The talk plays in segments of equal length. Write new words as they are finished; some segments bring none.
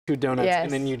2 donuts, yes.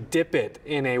 and then you dip it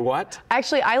in a what?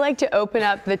 Actually, I like to open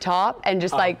up the top and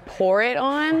just like pour it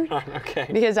on. Okay.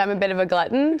 Because I'm a bit of a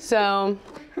glutton, so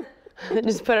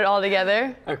just put it all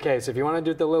together. Okay, so if you want to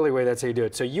do it the Lily way, that's how you do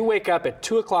it. So you wake up at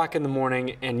 2 o'clock in the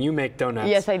morning and you make donuts.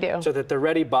 Yes, I do. So that they're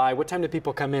ready by, what time do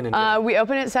people come in? And we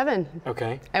open at 7.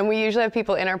 Okay. And we usually have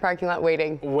people in our parking lot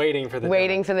waiting. Waiting for the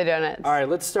donuts. All right,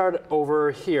 let's start over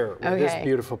here with this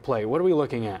beautiful plate. What are we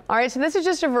looking at? All right, so this is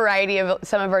just a variety of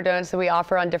some of our donuts that we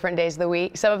offer on different days of the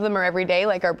week. Some of them are every day,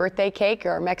 like our birthday cake or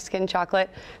our Mexican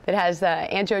chocolate that has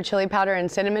ancho chili powder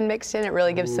and cinnamon mixed in. It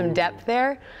really gives some depth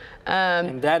there.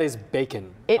 And that is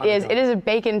bacon. It is a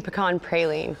bacon pecan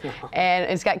praline. And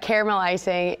it's got caramel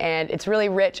icing, and it's really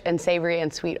rich and savory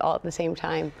and sweet all at the same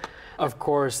time. Of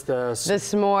course, the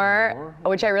s'more,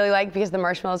 which I really like because the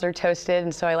marshmallows are toasted,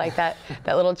 and so I like that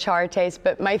little char taste.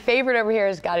 But my favorite over here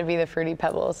has got to be the Fruity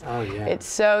Pebbles. Oh, yeah. It's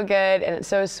so good, and it's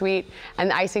so sweet, and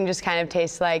the icing just kind of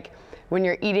tastes like when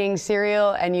you're eating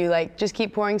cereal and you like just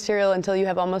keep pouring cereal until you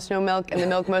have almost no milk and the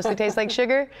milk mostly tastes like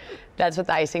sugar. That's what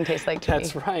the icing tastes like to me.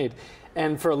 That's right.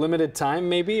 And for a limited time,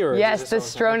 maybe? Or yes, the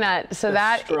Doughnut. So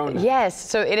yes,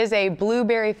 so it is a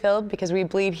blueberry filled because we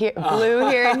blue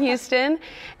here in Houston,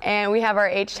 and we have our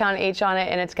H-Town H on it,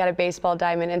 and it's got a baseball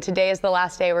diamond. And today is the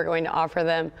last day we're going to offer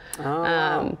them.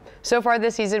 So far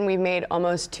this season, we've made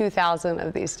almost 2,000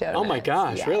 of these donuts. Oh my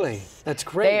gosh, yes. Really? That's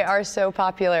great. They are so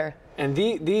popular. And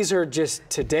these are just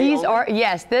today These only?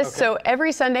 Yes, so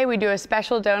every Sunday we do a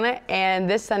special donut, and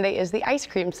this Sunday is the ice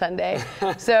cream Sunday.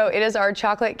 So it is our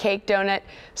chocolate cake donut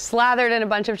slathered in a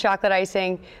bunch of chocolate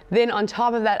icing. Then on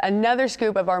top of that, another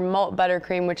scoop of our malt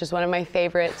buttercream, which is one of my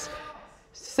favorites.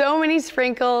 So many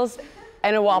sprinkles,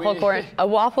 and a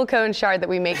waffle cone shard that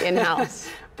we make in-house.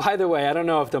 By the way, I don't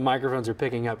know if the microphones are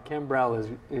picking up. Kim Browell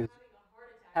is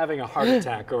having a heart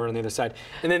attack over on the other side.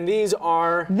 And then these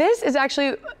are? This is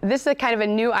a kind of a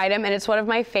new item, and it's one of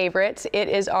my favorites. It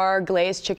is our glazed